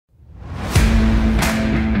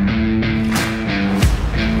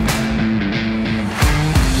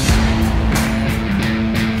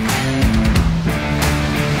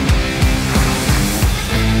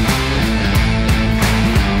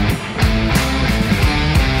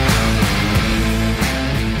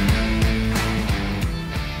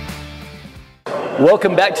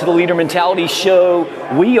Welcome back to the Leader Mentality Show.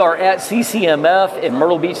 We are at CCMF in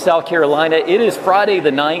Myrtle Beach, South Carolina. It is Friday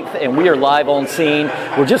the 9th, and we are live on scene.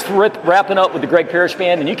 We're just wrapping up with the Greg Parrish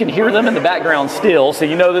Band, and you can hear them in the background still, so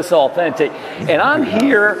you know this is authentic. And I'm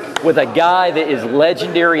here with a guy that is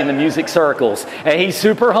legendary in the music circles, and he's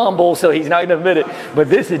super humble, so he's not going to admit it.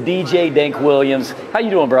 But this is DJ Dank Williams. How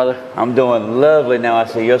you doing, brother? I'm doing lovely now. I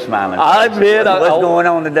see you're smiling. I admit. What's going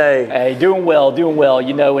on today? Hey, doing well,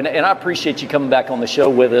 you know, and I appreciate you coming back on the show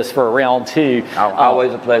with us for round two.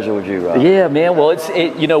 Always a pleasure with you, Rob. Yeah, man. Well,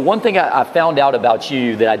 you know, one thing I found out about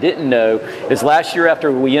you that I didn't know is last year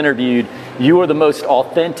after we interviewed, you were the most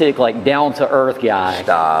authentic, like down-to-earth guy.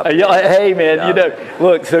 Stop. Hey, man, you know,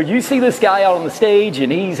 look, so you see this guy out on the stage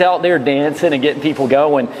and he's out there dancing and getting people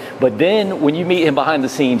going, but then when you meet him behind the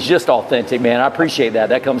scenes, just authentic, man. I appreciate that.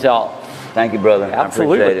 That comes out. Thank you, brother.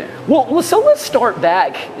 Absolutely. I appreciate it. Well, so let's start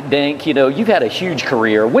back, Dank. You know, you've had a huge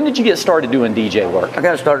career. When did you get started doing DJ work? I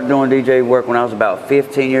got started doing DJ work when I was about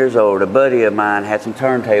 15 years old. A buddy of mine had some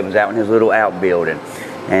turntables out in his little outbuilding,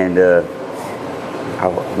 and I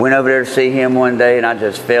went over there to see him one day, and I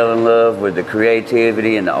just fell in love with the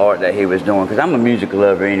creativity and the art that he was doing, because I'm a music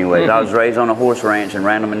lover anyways. I was raised on a horse ranch in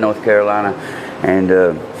Randleman, North Carolina, and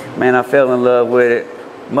man, I fell in love with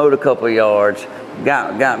it, mowed a couple of yards,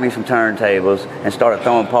 got me some turntables, and started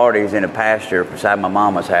throwing parties in a pasture beside my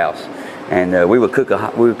mama's house. And we would cook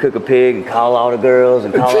a pig and call all the girls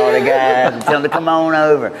and call all the guys and tell them to come on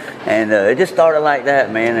over. And it just started like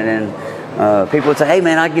that, man. And then people would say, "Hey,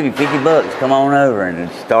 man, I'll give you $50. Come on over." And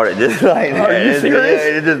it started just like that. Are you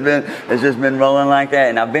serious? It's just been rolling like that.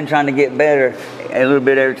 And I've been trying to get better a little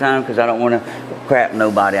bit every time, because I don't want to crap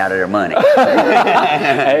nobody out of their money.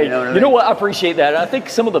 Hey, you know what? I appreciate that. I think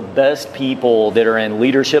some of the best people that are in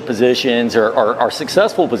leadership positions or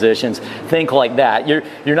successful positions think like that. You're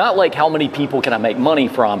not like, how many people can I make money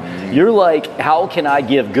from? You're like, how can I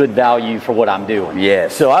give good value for what I'm doing?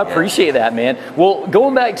 Yes. So I appreciate that, man. Well,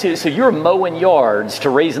 going back to, so you're mowing yards to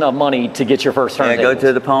raise enough money to get your first turntable. Yeah, go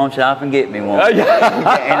to the pawn shop and get me one. And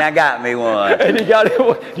I got me one. And you got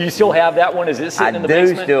it. Do you still have that one? Is it sitting in the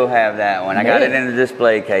basement? I do still have that one. I got it in the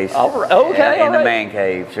display case. Okay, in the man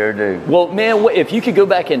cave, sure do. Well, man, if you could go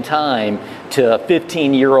back in time to a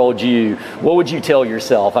 15-year-old you, what would you tell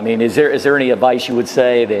yourself? I mean, is there any advice you would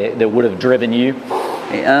say that would have driven you?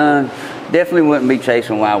 Definitely wouldn't be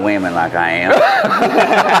chasing wild women like I am.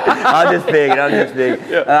 I'll just pick it.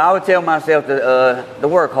 Yeah. I would tell myself to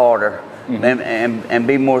work harder and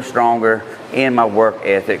be more stronger in my work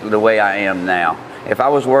ethic the way I am now. If I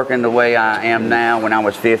was working the way I am now when I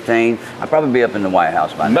was 15, I'd probably be up in the White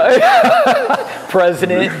House by now.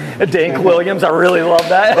 President Dank Williams, I really love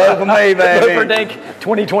that. Vote for me, baby. Vote for Dank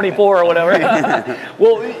 2024 or whatever.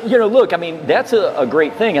 Well, you know, look, I mean, that's a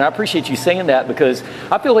great thing, and I appreciate you saying that, because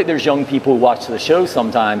I feel like there's young people who watch the show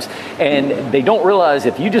sometimes, and they don't realize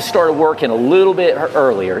if you just started working a little bit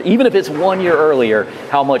earlier, even if it's 1 year earlier,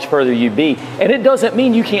 how much further you'd be. And it doesn't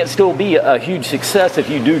mean you can't still be a huge success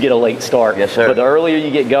if you do get a late start. Yes, sir. But the earlier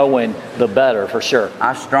you get going, the better, for sure.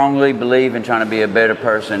 I strongly believe in trying to be a better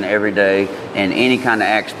person every day in any kind of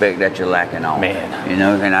aspect that you're lacking on. Man. You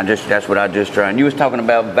know, and that's what I just try. And you was talking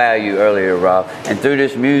about value earlier, Rob. And through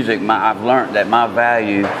this music, I've learned that my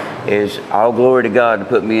value is all glory to God to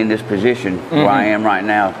put me in this position where I am right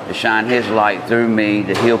now, to shine His light through me,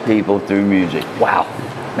 to heal people through music. Wow.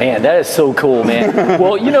 Man, that is so cool, man.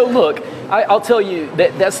 Well, you know, look, I'll tell you,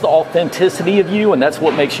 that's the authenticity of you, and that's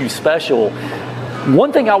what makes you special.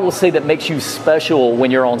 One thing I will say that makes you special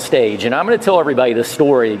when you're on stage, and I'm going to tell everybody this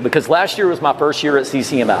story, because last year was my first year at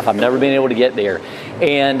CCMF. I've never been able to get there.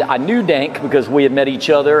 And I knew Dank because we had met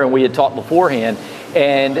each other and we had talked beforehand.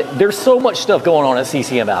 And there's so much stuff going on at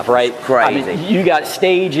CCMF, right? Crazy. I mean, you got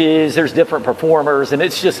stages, there's different performers, and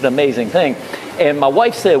it's just an amazing thing. And my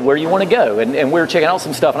wife said, "Where do you want to go?" And we were checking out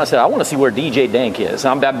some stuff, and I said, "I want to see where DJ Dank is."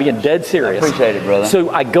 I'm being dead serious. I appreciate it, brother. So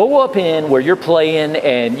I go up in where you're playing,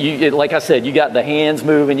 and like I said, you got the hands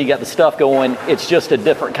moving, you got the stuff going. It's just a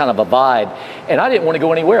different kind of a vibe. And I didn't want to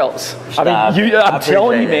go anywhere else. Stop. I mean, I'm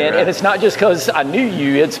telling you, man, right? and it's not just because I knew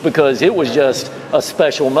you, it's because it was just a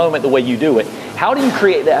special moment the way you do it. How do you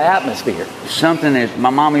create that atmosphere? Something is, my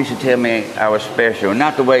mom used to tell me I was special,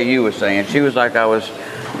 not the way you were saying. She was like I was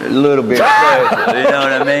a little bit special, you know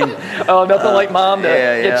what I mean? Oh, nothing like mom to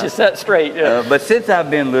get you set straight. Yeah. But since I've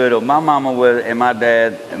been little, my mama was, and my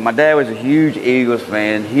dad was a huge Eagles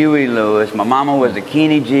fan, Huey Lewis. My mama was a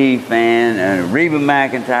Kenny G fan, and Reba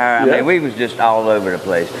McEntire. I mean, we was just all over the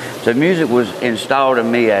place. So music was installed in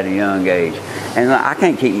me at a young age. And I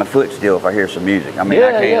can't keep my foot still if I hear some music. I mean,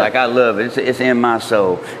 I can't, like, I love it. It's in my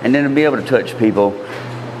soul. And then to be able to touch people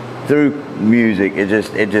through music, it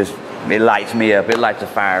just it lights me up. It lights a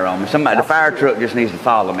fire on me. The fire truck just needs to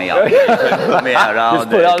follow me all day. Put me out all just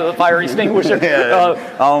day. Put out the fire extinguisher.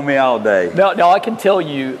 On me all day. Now I can tell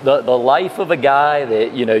you the life of a guy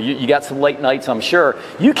that, you got some late nights, I'm sure.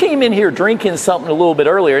 You came in here drinking something a little bit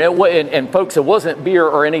earlier, and folks, it wasn't beer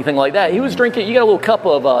or anything like that. He was drinking, you got a little cup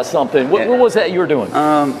of something. What was that you were doing?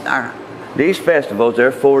 These festivals, they're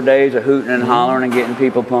 4 days of hooting and hollering and getting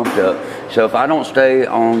people pumped up. So if I don't stay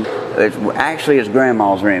on, it's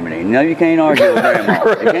grandma's remedy. No, you can't argue with grandma.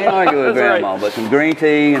 Right. You can't argue with grandma. Right. But some green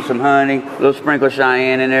tea and some honey, a little sprinkle of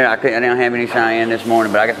Cheyenne in there. I didn't have any Cheyenne this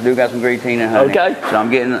morning, but I do got some green tea and honey. Okay. So I'm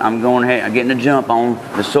getting the jump on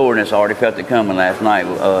the soreness. I already felt it coming last night.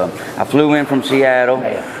 I flew in from Seattle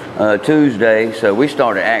Tuesday, so we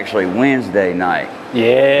started actually Wednesday night.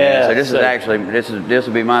 Yeah. So this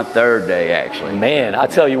will be my third day actually. Man, I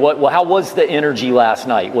tell you what. Well, how was the energy last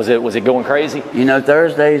night? Was it going crazy?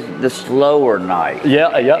 Thursday's the slower night.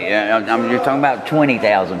 Yeah. You're talking about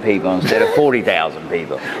 20,000 people instead of 40,000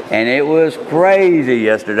 people, and it was crazy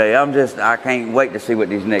yesterday. I can't wait to see what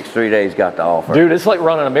these next 3 days got to offer. Dude, it's like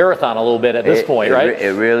running a marathon a little bit at this point, right?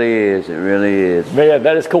 It really is. It really is. Man,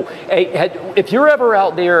 that is cool. Hey, if you're ever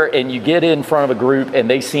out there and you get in front of a group and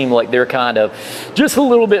they seem like they're kind of just a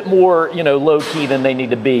little bit more, low key than they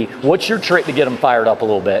need to be, what's your trick to get them fired up a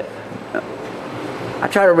little bit? I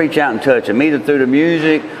try to reach out and touch them, either through the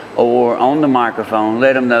music or on the microphone.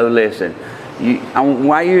 Let them know, listen,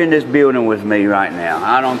 while you're in this building with me right now,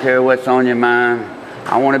 I don't care what's on your mind.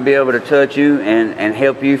 I want to be able to touch you and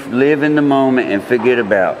help you live in the moment and forget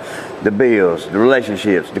about the bills, the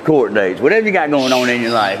relationships, the court dates, whatever you got going on in your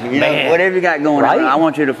life. Whatever you got going on, I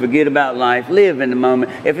want you to forget about life, live in the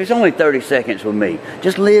moment. If it's only 30 seconds with me,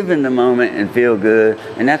 just live in the moment and feel good.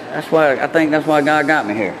 And that's why God got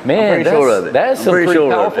me here. Man, I'm pretty sure of it. That's some pretty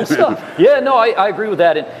powerful stuff. Yeah, no, I agree with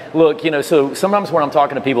that. And look, so sometimes when I'm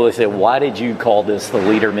talking to people, they say, why did you call this the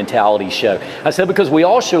Leader Mentality Show? I said, because we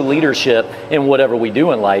all show leadership in whatever we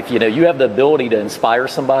do in life. You have the ability to inspire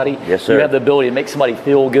somebody. Yes, sir. You have the ability to make somebody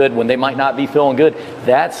feel good when they might not be feeling good.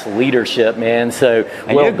 That's leadership, man. So,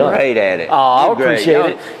 and you're great at it. Oh, I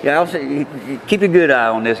appreciate it. Yeah, I'll say, keep a good eye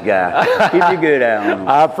on this guy. Keep a good eye on him.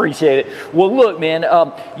 I appreciate it. Well, look, man,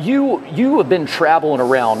 you have been traveling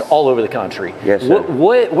around all over the country. Yes, sir.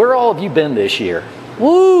 Where all have you been this year?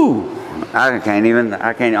 Woo! I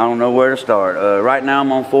don't know where to start. Right now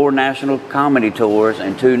I'm on 4 national comedy tours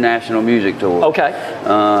and 2 national music tours. Okay.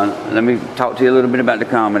 Let me talk to you a little bit about the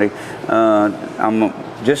comedy. I'm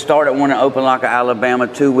just started one in Opelika, Alabama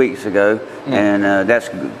 2 weeks ago, and that's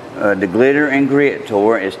the Glitter and Grit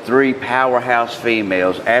tour. Is 3 powerhouse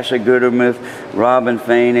females: Ashley Goodermuth, Robin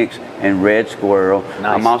Phoenix, and Red Squirrel. Nice.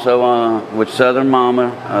 I'm also with Southern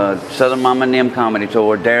Momma and them comedy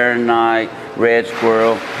tour. Darren Knight, Red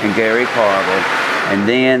Squirrel, and Gary Carver. And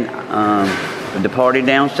then the Party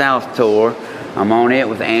Down South tour, I'm on it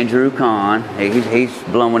with Andrew Kahn. He's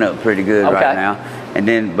blowing up pretty good right now. And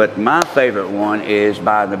then, but my favorite one is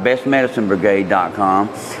by the bestmedicinebrigade.com.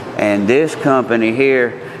 And this company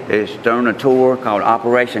here is throwing a tour called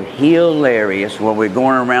Operation Hilarious, where we're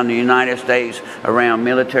going around the United States around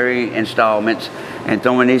military installments and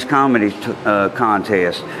throwing these comedy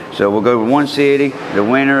contests. So we'll go to one city, the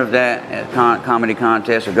winner of that comedy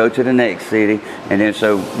contest will go to the next city, and then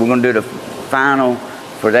so we're going to do the final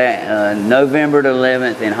for that November the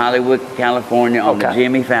 11th in Hollywood, California on the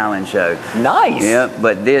Jimmy Fallon Show. Nice. Yeah,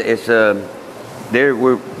 but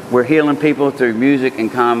we're healing people through music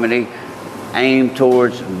and comedy, aimed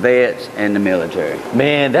towards vets and the military.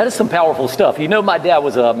 Man, that is some powerful stuff. My dad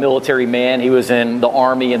was a military man. He was in the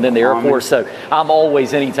Army and then the Air Force. So I'm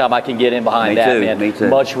always, anytime I can get in behind that, man. Me too.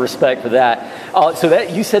 Much respect for that. So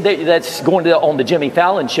that you said that's going on the Jimmy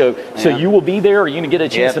Fallon Show. So you will be there. Are you going to get a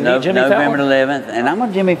chance to meet Jimmy Fallon? November 11th. And I'm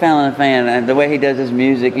a Jimmy Fallon fan. And the way he does his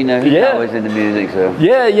music, he's always into music. So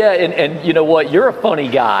yeah. And you know what? You're a funny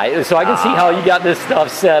guy. So I can see how you got this stuff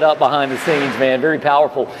set up behind the scenes, man. Very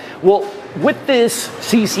powerful. Well, with this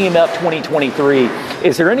CCMF 2023,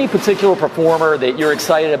 is there any particular performer that you're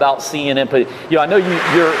excited about seeing? And I know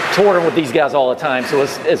you're touring with these guys all the time, so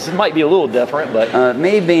it might be a little different. But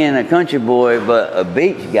me being a country boy, but a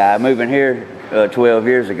beach guy, moving here 12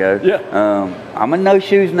 years ago. Yeah. I'm a No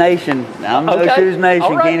Shoes Nation. No Shoes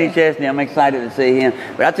Nation. Right. Kenny Chesney. I'm excited to see him.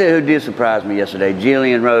 But I tell you who did surprise me yesterday: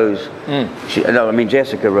 Jillian Rose.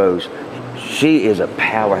 Jessica Rose. She is a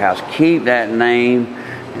powerhouse. Keep that name.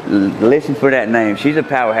 listen for that name. She's a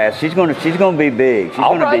powerhouse. She's gonna be big. She's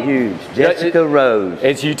gonna be huge. Jessica Rose.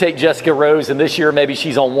 And so you take Jessica Rose, and this year maybe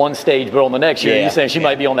she's on one stage, but on the next year you're saying she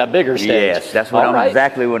might be on that bigger stage. Yes, that's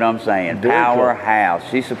exactly what I'm saying. Powerhouse.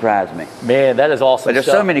 She surprised me. Man, that is awesome. But there's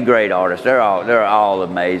so many great artists. They're all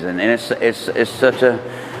amazing, and it's such a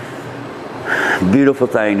beautiful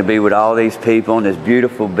thing to be with all these people on this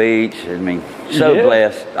beautiful beach. I mean, so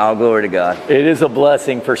blessed. All glory to God. It is a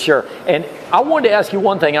blessing for sure. And I wanted to ask you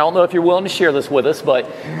one thing. I don't know if you're willing to share this with us, but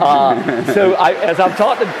as I've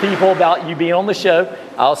talked to people about you being on the show,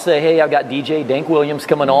 I'll say, hey, I've got DJ Dank Williams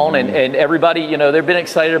coming on, and everybody, you know, they've been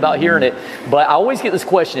excited about hearing it. But I always get this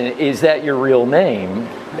question: is that your real name?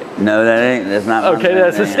 No, that ain't. That's not. My okay,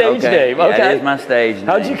 that's a stage name. Okay, that is my stage name.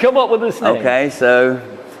 How'd you come up with this name? Okay, so.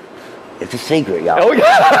 It's a secret, y'all. Oh,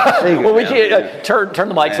 yeah. Well, we can't turn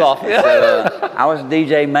the mics off. So, I was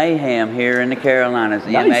DJ Mayhem here in the Carolinas.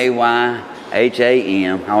 Nice. Mayhem.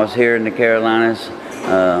 I was here in the Carolinas.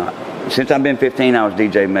 Since I've been 15, I was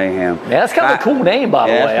DJ Mayhem. Yeah, that's kind of a cool name, by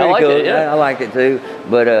the way. I like it. Yeah, I like it too.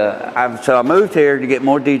 But I moved here to get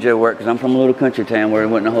more DJ work because I'm from a little country town where there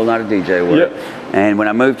wasn't a whole lot of DJ work. Yep. And when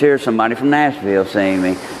I moved here, somebody from Nashville seen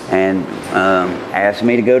me and asked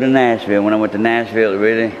me to go to Nashville. When I went to Nashville,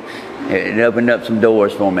 it opened up some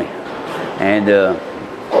doors for me. And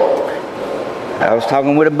I was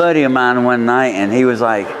talking with a buddy of mine one night, and he was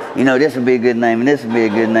like, you know, this would be a good name, and this would be a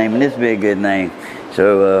good name, and this would be a good name.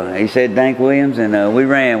 So he said Dank Williams, and we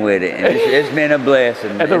ran with it. And it's been a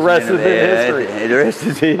blessing. And the rest is history. The rest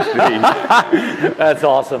is history. That's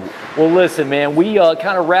awesome. Well, listen, man, we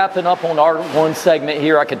kind of wrapping up on our one segment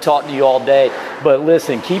here. I could talk to you all day. But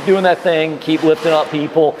listen, keep doing that thing. Keep lifting up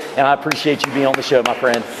people. And I appreciate you being on the show, my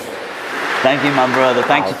friend. Thank you, my brother.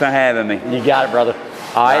 Thank you for having me. You got it, brother.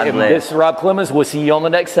 All right, and this is Rob Clemens. We'll see you on the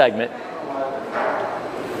next segment.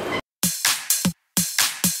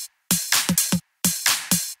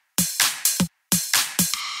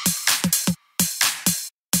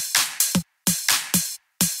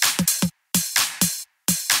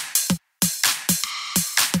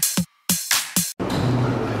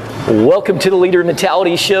 Welcome to the Leader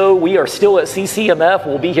Mentality Show. We are still at CCMF.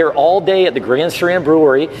 We'll be here all day at the Grand Strand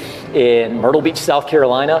Brewery in Myrtle Beach, South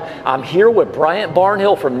Carolina. I'm here with Bryant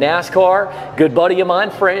Barnhill from NASCAR, good buddy of mine.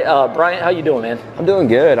 Bryant, how you doing, man? I'm doing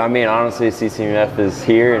good. I mean, honestly, CCMF is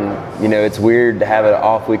here, and you know, it's weird to have an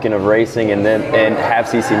off weekend of racing and have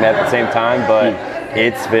CCMF at the same time, but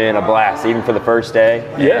it's been a blast, even for the first day.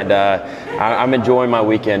 Yeah. And I'm enjoying my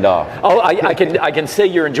weekend off. Oh, I can say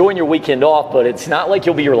you're enjoying your weekend off, but it's not like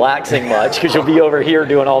you'll be relaxing much because you'll be over here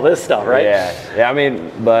doing all this stuff, right? Yeah. I mean,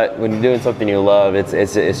 but when you're doing something you love, it's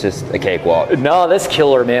just a cakewalk. No, that's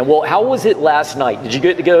killer, man. Well, how was it last night? Did you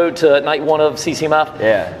get to go to night one of CCMF?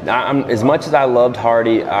 Yeah. As much as I loved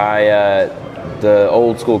Hardy, the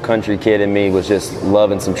old school country kid in me was just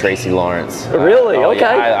loving some Tracy Lawrence. Really? Okay.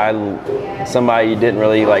 Yeah, somebody you didn't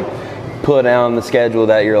really like put on the schedule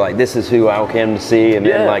that you're like, this is who I came to see, and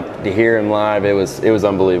then like to hear him live, it was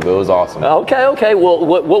unbelievable. It was awesome. Okay. Well,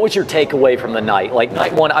 what was your takeaway from the night? Like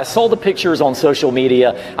night one, I saw the pictures on social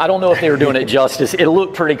media. I don't know if they were doing it justice. It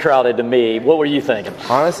looked pretty crowded to me. What were you thinking?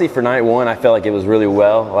 Honestly, for night one, I felt like it was really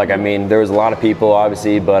well. Like, I mean, there was a lot of people,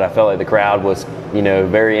 obviously, but I felt like the crowd was, you know,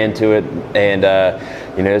 very into it, and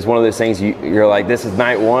you know, it's one of those things you're like, this is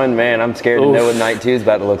night one, man. I'm scared to know what night two is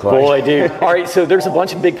about to look like. Boy, dude. All right, so there's a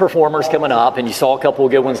bunch of big performers coming up, and you saw a couple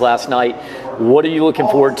of good ones last night. What are you looking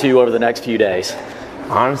forward to over the next few days?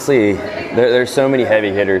 Honestly, there's so many heavy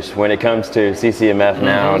hitters when it comes to CCMF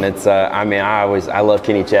now, and it's I mean, I love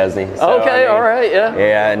Kenny Chesney. So, okay, all right, yeah.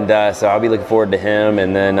 Yeah, and so I'll be looking forward to him,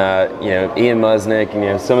 and then you know, Ian Musnick, and you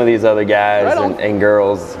know, some of these other guys and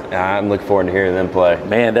girls. I'm looking forward to hearing them play.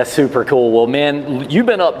 Man, that's super cool. Well, man, you've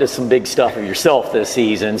been up to some big stuff of yourself this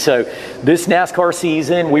season. So this NASCAR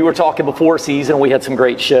season, we were talking before season, we had some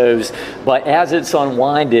great shows, but as it's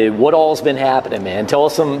unwinded, what all's been happening, man? Tell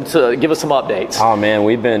us give us some updates. Oh man,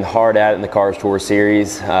 we've been hard at it in the Cars Tour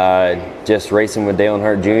Series, just racing with Dale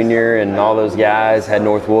Earnhardt Jr. and all those guys, had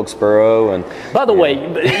North Wilkesboro. And by the way,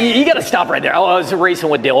 you got to stop right there. I was racing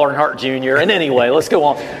with Dale Earnhardt Jr. And anyway, let's go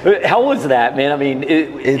on. How was that, man? I mean,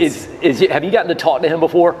 have you gotten to talk to him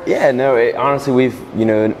before? Yeah, no, honestly,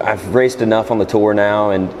 I've raced enough on the tour now,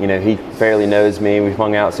 and you know, he fairly knows me. We've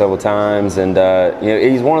hung out several times, and you know,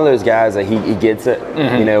 he's one of those guys that he gets it.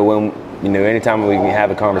 You know, when, you know, anytime we can have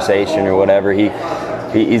a conversation or whatever,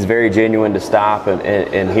 he's very genuine to stop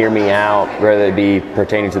and hear me out, whether it be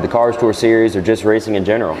pertaining to the Cars Tour series or just racing in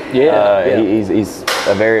general. He's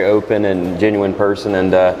a very open and genuine person,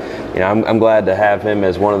 and I'm glad to have him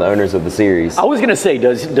as one of the owners of the series. I was going to say,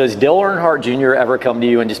 does Dale Earnhardt Jr. ever come to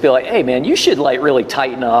you and just be like, hey man, you should like really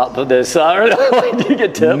tighten up this? Like, do you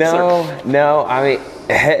get tips? No. I mean,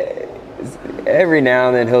 every now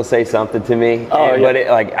and then he'll say something to me, but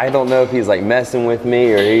I don't know if he's like messing with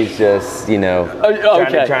me or he's just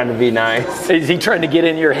trying to be nice. Is he trying to get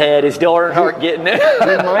in your head? Is Dale Earnhardt getting it?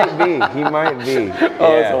 He might be.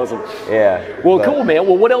 Oh, that's awesome. Yeah. Well, cool, man.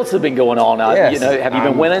 Well, what else has been going on? Have you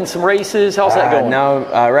been winning some races? How's that going? No,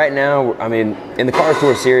 right now, I mean, in the Cars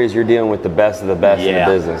Tour series, you're dealing with the best of the best in the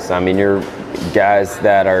business. I mean, you're guys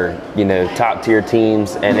that are top tier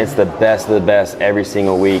teams, and it's the best of the best every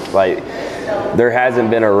single week. Like, there hasn't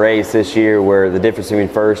been a race this year where the difference between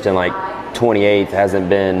first and like 28th hasn't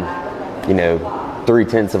been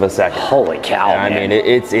 0.3 of a second. Holy cow, man. I mean,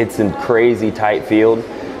 it's a crazy tight field,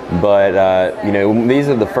 but these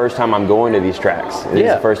are the first time I'm going to these tracks. This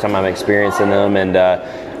is the first time I'm experiencing them, and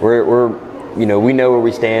we know where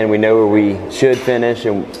we stand, we know where we should finish,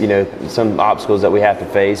 and some obstacles that we have to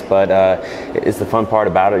face, but it's the fun part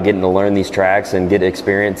about it, getting to learn these tracks and get to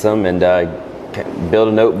experience them and build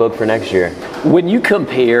a notebook for next year. When you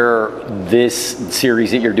compare this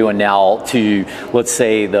series that you're doing now to, let's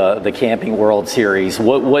say, the Camping World Series,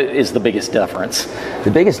 what is the biggest difference?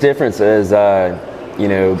 The biggest difference is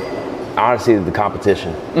honestly the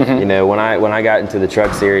competition. Mm-hmm. When I got into the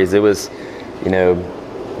truck series, it was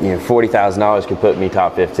 $40,000 could put me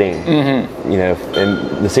top 15. Mm-hmm.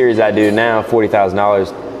 In the series I do now,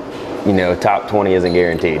 $40,000, top 20 isn't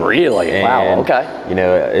guaranteed. Really? And, wow. Okay.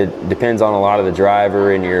 It depends on a lot of the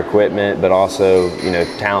driver and your equipment, but also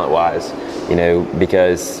talent-wise.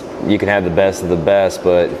 Because you can have the best of the best,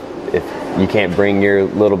 but if you can't bring your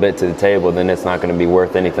little bit to the table, then it's not going to be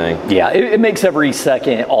worth anything. Yeah, it makes every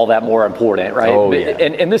second all that more important, right? Oh, yeah.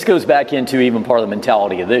 And this goes back into even part of the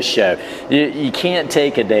mentality of this show. You can't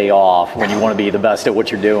take a day off when you want to be the best at what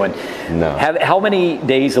you're doing. No. How many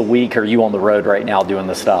days a week are you on the road right now doing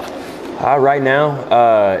this stuff? Right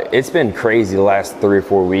now, it's been crazy the last 3 or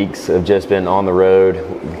 4 weeks of just been on the road,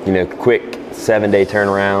 quick 7-day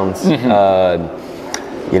turnarounds. Mm-hmm.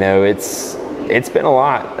 It's been a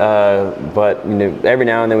lot, but every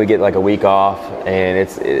now and then we get like a week off, and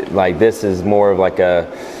this is more of like a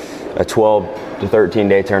 12 to 13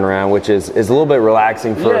 day turnaround, which is a little bit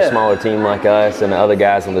relaxing for a smaller team like us and the other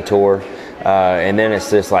guys on the tour. And then it's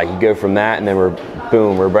just like you go from that, and then we're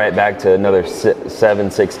right back to another 6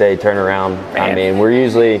 day turnaround. Man. I mean, we're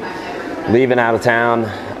usually leaving out of town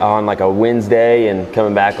on like a Wednesday and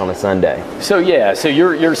coming back on a Sunday. So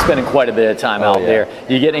you're spending quite a bit of time out there.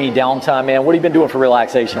 You get any downtime, man? What have you been doing for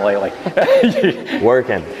relaxation lately?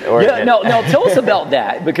 Working. Yeah, now tell us about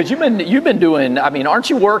that, because you've been doing, I mean, aren't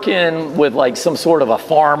you working with like some sort of a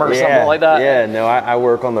farm or something like that? Yeah, no, I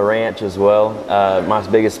work on the ranch as well. My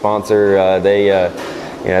biggest sponsor,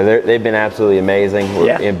 they've been absolutely amazing.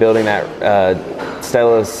 We're in building that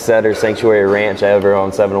Stella Setter Sanctuary Ranch over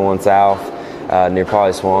on 701 South. Near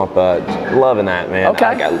Polly Swamp, loving that, man.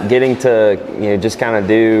 Okay. Getting to just kind of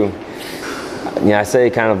do, I say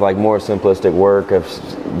kind of like more simplistic work, of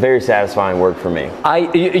very satisfying work for me.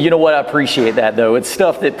 You know what, I appreciate that though. It's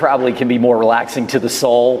stuff that probably can be more relaxing to the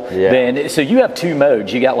soul. So you have 2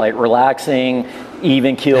 modes. You got like relaxing,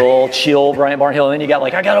 even kill, chill, Bryant Barnhill, and then you got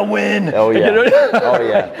like, I gotta win. Oh yeah.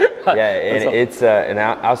 And it's and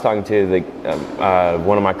I was talking to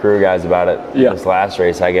one of my crew guys about it this last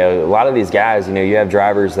race. I go, a lot of these guys, you have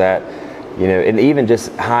drivers that, and even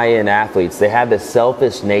just high-end athletes, they have this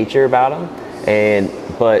selfish nature about them,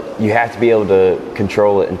 but you have to be able to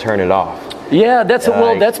control it and turn it off. Yeah, that's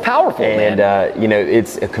powerful, and, man.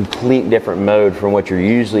 It's a complete different mode from what you're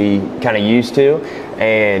usually kind of used to.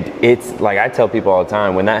 And it's like I tell people all the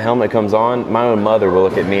time, when that helmet comes on, my own mother will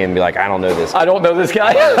look at me and be like, I don't know this guy. I don't know this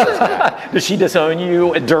guy. Does she disown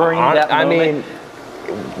you during that moment? I mean,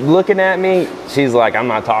 looking at me, she's like, I'm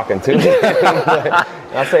not talking to you.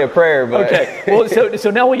 I'll say a prayer, but okay. Well, so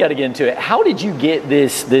now we got to get into it. How did you get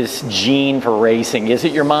this gene for racing? Is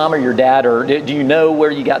it your mom or your dad, or do you know where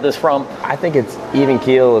you got this from? I think it's even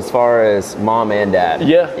keel as far as mom and dad.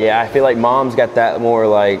 Yeah, I feel like mom's got that more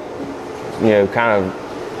like, kind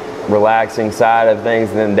of relaxing side of things,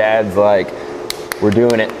 and then dad's like, we're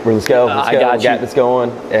doing it. Let's go. We got this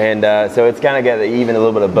going. And so it's kind of got even a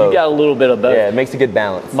little bit of both. You got a little bit of both. Yeah, it makes a good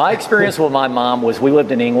balance. My experience with my mom was, we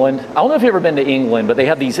lived in England. I don't know if you've ever been to England, but they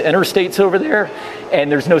have these interstates over there,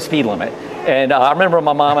 and there's no speed limit. And I remember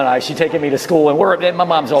my mom and I, she'd taken me to school, and my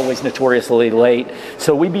mom's always notoriously late.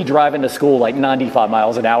 So we'd be driving to school like 95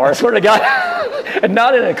 miles an hour, I swear to God. And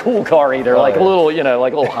not in a cool car either, like a little,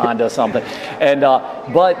 like a little Honda something. And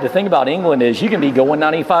but the thing about England is you can be going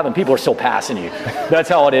 95 and people are still passing you. That's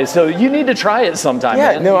how it is. So you need to try it sometime.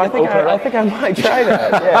 Yeah, man. no, I think I might try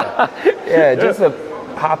that. Yeah, just a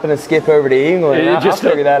hop and a skip over to England. I'll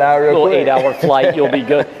figure that out real quick. A little 8-hour flight, you'll be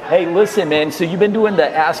good. Hey, listen, man, so you've been doing the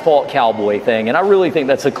asphalt cowboy thing, and I really think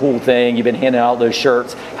that's a cool thing. You've been handing out those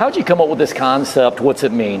shirts. How'd you come up with this concept? What's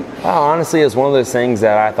it mean? Oh, honestly, it's one of those things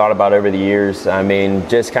that I thought about over the years. I mean,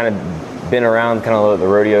 just kind of been around kind of the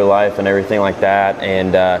rodeo life and everything like that,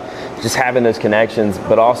 and just having those connections,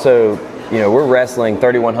 but also, we're wrestling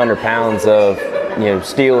 3,100 pounds of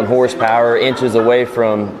steel and horsepower, inches away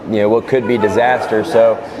from what could be disaster.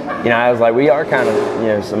 So I was like, we are kind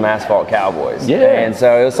of some asphalt cowboys. Yeah. And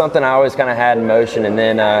so it was something I always kind of had in motion, and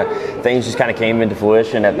then things just kind of came into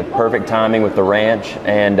fruition at the perfect timing with the ranch,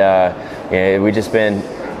 and we just been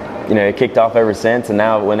it kicked off ever since, and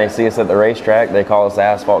now when they see us at the racetrack, they call us the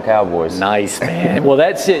Asphalt Cowboys. Nice, man. Well,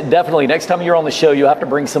 that's it. Definitely. Next time you're on the show, you'll have to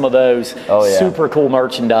bring some of those. Oh, yeah. Super cool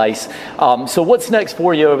merchandise. So what's next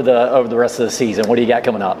for you over the rest of the season? What do you got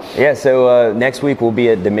coming up? Yeah, so next week we'll be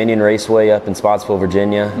at Dominion Raceway up in Spotsville,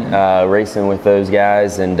 Virginia, racing with those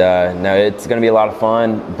guys, and no, it's going to be a lot of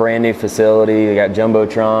fun. Brand new facility. We got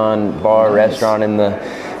Jumbotron, bar, restaurant in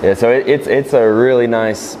the... Yeah, so it's a really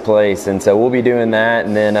nice place, and so we'll be doing that,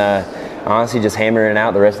 and then honestly just hammering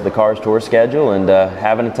out the rest of the Cars Tour schedule and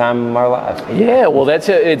having a time of our life. Yeah, well,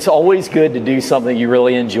 it's always good to do something you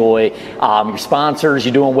really enjoy. Your sponsors,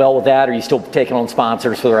 you doing well with that, or are you still taking on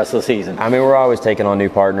sponsors for the rest of the season? I mean, we're always taking on new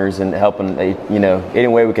partners and helping, any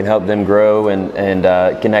way we can help them grow and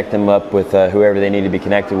connect them up with whoever they need to be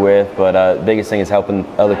connected with. But the biggest thing is helping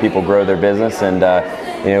other people grow their business, and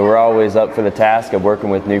we're always up for the task of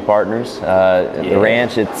working with new partners. The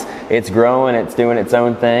ranch, it's growing, it's doing its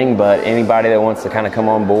own thing, but anybody that wants to kind of come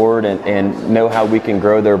on board and know how we can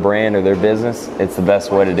grow their brand or their business, it's the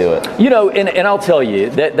best way to do it. And I'll tell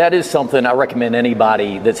you, that is something I recommend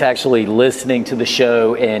anybody that's actually listening to the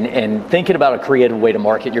show and thinking about a creative way to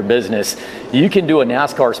market your business. You can do a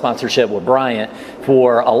NASCAR sponsorship with Bryant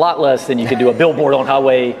for a lot less than you can do a billboard on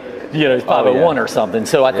Highway 501 or something.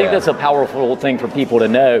 So I think that's a powerful thing for people to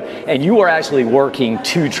know. And you are actually working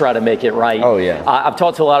to try to make it right. Oh, yeah. I've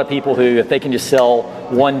talked to a lot of people who, if they can just sell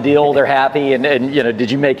one deal, they're happy. And did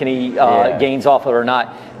you make any gains off of it or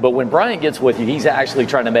not? But when Bryant gets with you, he's actually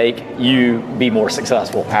trying to make you be more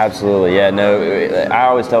successful. Absolutely. Yeah, no, I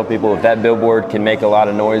always tell people if that billboard can make a lot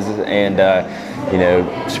of noises and,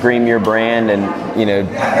 scream your brand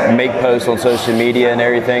and, make posts on social media and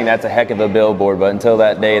everything, that's a heck of a billboard. But until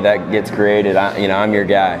that day that gets created, I'm your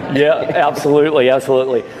guy. Yeah, absolutely.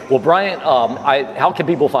 Absolutely. Well, Bryant, how can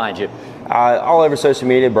people find you? All over social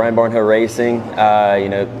media, Bryant Barnhill Racing,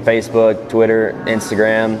 Facebook, Twitter,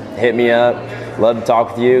 Instagram. Hit me up. Love to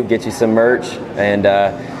talk with you, get you some merch, and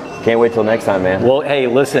can't wait till next time, man. Well, hey,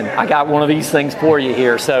 listen, I got one of these things for you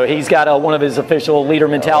here. So he's got one of his official Leader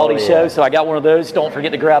Mentality shows, so I got one of those. Don't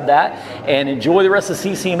forget to grab that, and enjoy the rest of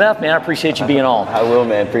CCMF, man. I appreciate you being on. I will,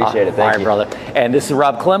 man. Appreciate it. Thank you. All right, brother. And this is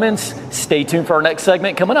Rob Clemens. Stay tuned for our next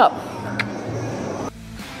segment coming up.